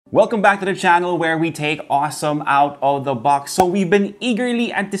Welcome back to the channel where we take awesome out of the box. So we've been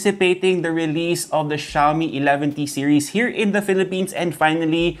eagerly anticipating the release of the Xiaomi 11T series here in the Philippines, and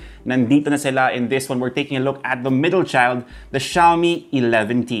finally, nandito na sila. In this one, we're taking a look at the middle child, the Xiaomi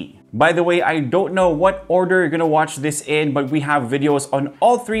 11T. By the way, I don't know what order you're gonna watch this in, but we have videos on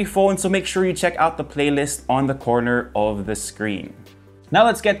all three phones, so make sure you check out the playlist on the corner of the screen. Now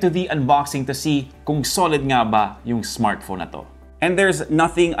let's get to the unboxing to see kung solid nga ba yung smartphone na to. And there's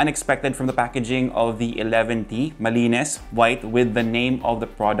nothing unexpected from the packaging of the 11T. Malinis, white, with the name of the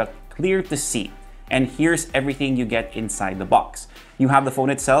product clear to see. And here's everything you get inside the box. You have the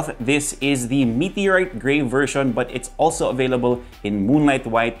phone itself. This is the meteorite gray version, but it's also available in moonlight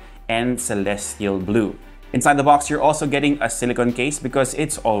white and celestial blue. Inside the box, you're also getting a silicone case because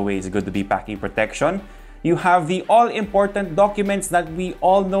it's always good to be packing protection. You have the all-important documents that we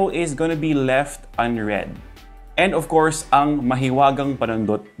all know is gonna be left unread. And of course, ang mahiwagang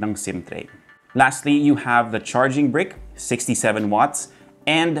panundot ng SIM tray. Lastly, you have the charging brick, 67 watts,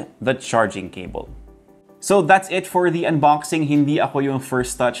 and the charging cable. So that's it for the unboxing. Hindi ako yung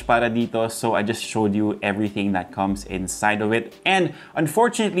first touch para dito, so I just showed you everything that comes inside of it. And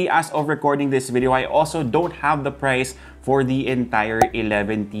unfortunately, as of recording this video, I also don't have the price for the entire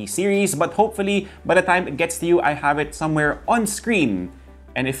 11T series, but hopefully, by the time it gets to you, I have it somewhere on screen.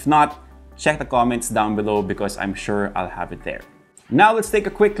 And if not, check the comments down below because I'm sure I'll have it there. Now let's take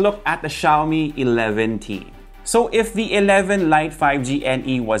a quick look at the Xiaomi 11T. So if the 11 Lite 5G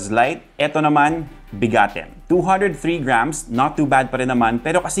NE was light, eto naman, bigatin. 203 grams, not too bad pa rin naman,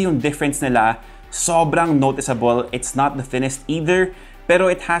 pero kasi yung difference nila, sobrang noticeable. It's not the thinnest either, pero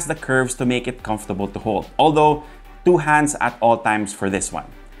it has the curves to make it comfortable to hold. Although, two hands at all times for this one.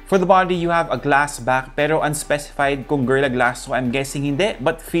 For the body, you have a glass back pero unspecified kung Gorilla Glass, so I'm guessing hindi,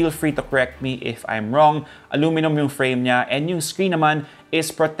 but feel free to correct me if I'm wrong. Aluminum yung frame niya, and yung screen naman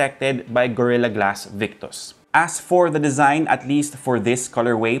is protected by Gorilla Glass Victus. As for the design, at least for this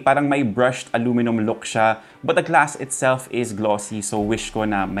colorway, parang may brushed aluminum look siya, but the glass itself is glossy, so wish ko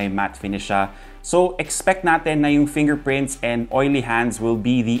na may matte finish siya. So expect natin na yung fingerprints and oily hands will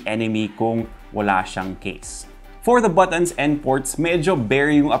be the enemy kung wala siyang case. For the buttons and ports, medyo bare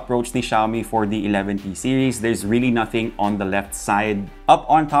yung approach ni Xiaomi for the 11T series. There's really nothing on the left side. Up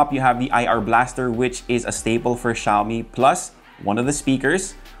on top, you have the IR blaster, which is a staple for Xiaomi, plus one of the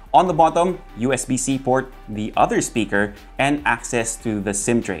speakers. On the bottom, USB-C port, the other speaker, and access to the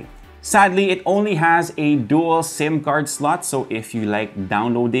SIM tray. Sadly, it only has a dual SIM card slot, so if you like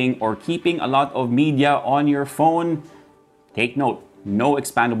downloading or keeping a lot of media on your phone, take note, no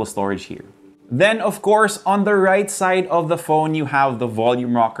expandable storage here. Then, of course, on the right side of the phone, you have the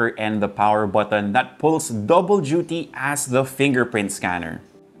volume rocker and the power button that pulls double duty as the fingerprint scanner.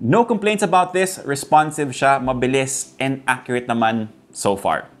 No complaints about this. Responsive siya, mabilis, and accurate naman so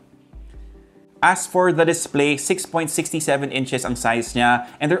far. As for the display, 6.67 inches ang size niya,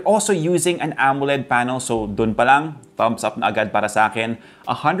 and they're also using an AMOLED panel, so dun pa lang, thumbs up na agad para sa akin.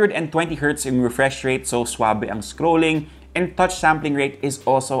 120 Hz yung refresh rate, so swabe ang scrolling. And touch sampling rate is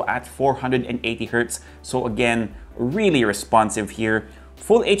also at 480 Hz. So again, really responsive here.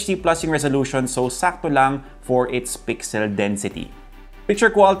 Full HD plus yung resolution, so sakto lang for its pixel density. Picture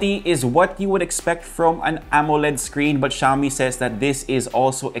quality is what you would expect from an AMOLED screen, but Xiaomi says that this is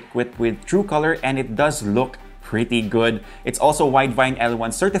also equipped with True Color and it does look pretty good. It's also Widevine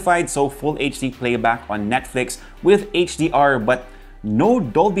L1 certified, so full HD playback on Netflix with HDR, but no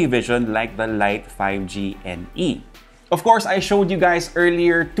Dolby Vision like the Lite 5G NE. Of course, I showed you guys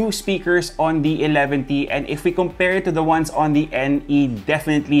earlier two speakers on the 11T, and if we compare it to the ones on the NE,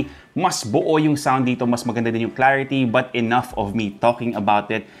 definitely mas buo yung sound dito, mas maganda din yung clarity, but enough of me talking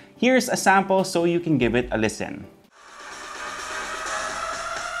about it. Here's a sample so you can give it a listen.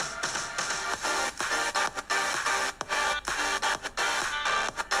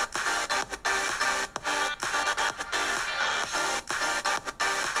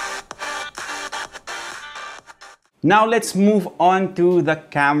 Now let's move on to the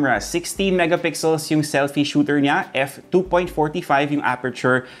camera. 16 megapixels yung selfie shooter niya, f2.45 yung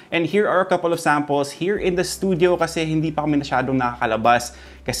aperture. And here are a couple of samples here in the studio kasi hindi pa kami masyadong nakakalabas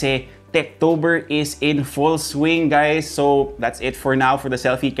kasi Techtober is in full swing, guys. So that's it for now for the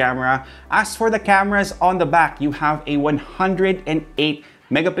selfie camera. As for the cameras on the back, you have a 108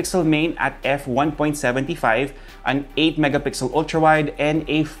 megapixel main at f1.75, an 8 megapixel ultra-wide, and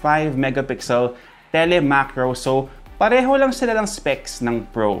a 5 megapixel tele macro, so pareho lang sila ng specs ng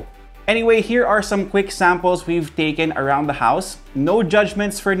Pro. Anyway, here are some quick samples we've taken around the house. No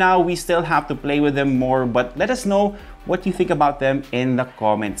judgments for now, we still have to play with them more, but let us know what you think about them in the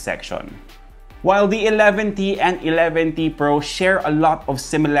comment section. While the 11T and 11T Pro share a lot of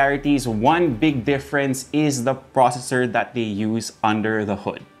similarities, one big difference is the processor that they use under the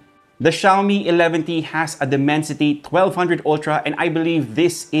hood. The Xiaomi 11T has a Dimensity 1200 Ultra, and I believe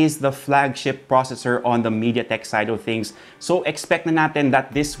this is the flagship processor on the MediaTek side of things. So expect na natin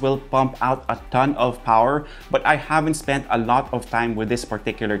that this will pump out a ton of power, but I haven't spent a lot of time with this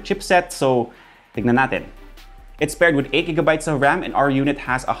particular chipset, so tignan natin. It's paired with 8GB of RAM, and our unit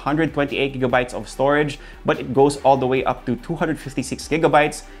has 128GB of storage, but it goes all the way up to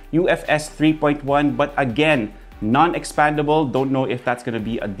 256GB, UFS 3.1, but again, non-expandable. Don't know if that's going to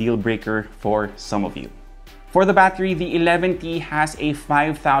be a deal breaker for some of you. For the battery, the 11T has a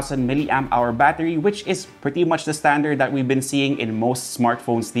 5000 mAh battery, which is pretty much the standard that we've been seeing in most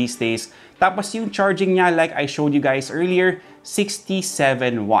smartphones these days. Tapos yung charging niya, like I showed you guys earlier,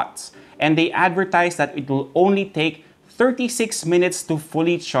 67 watts. And they advertise that it will only take 36 minutes to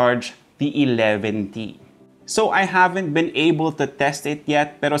fully charge the 11T. So I haven't been able to test it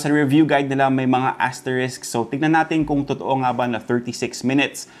yet, pero sa review guide nila may mga asterisks, so tignan natin kung totoo nga ba na 36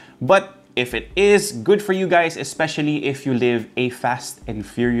 minutes. But if it is, good for you guys, especially if you live a fast and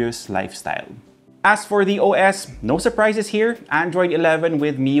furious lifestyle. As for the OS, no surprises here. Android 11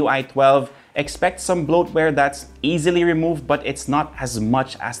 with MIUI 12. Expect some bloatware that's easily removed, but it's not as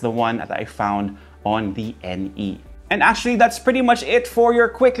much as the one that I found on the NE. And actually, that's pretty much it for your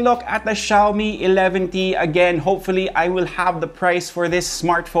quick look at the Xiaomi 11T. Again, hopefully I will have the price for this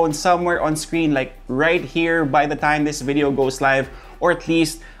smartphone somewhere on screen, like right here by the time this video goes live, or at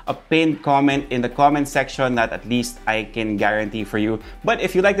least a pinned comment in the comment section that at least I can guarantee for you. But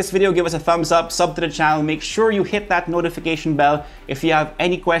if you like this video, give us a thumbs up, sub to the channel, make sure you hit that notification bell. If you have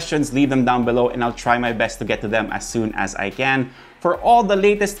any questions, leave them down below and I'll try my best to get to them as soon as I can. For all the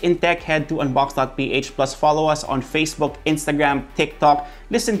latest in tech, head to unbox.ph, plus follow us on Facebook, Instagram, TikTok,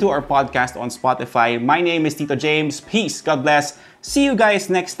 listen to our podcast on Spotify. My name is Tito James. Peace, God bless. See you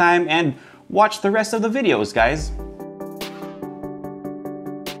guys next time, and watch the rest of the videos, guys.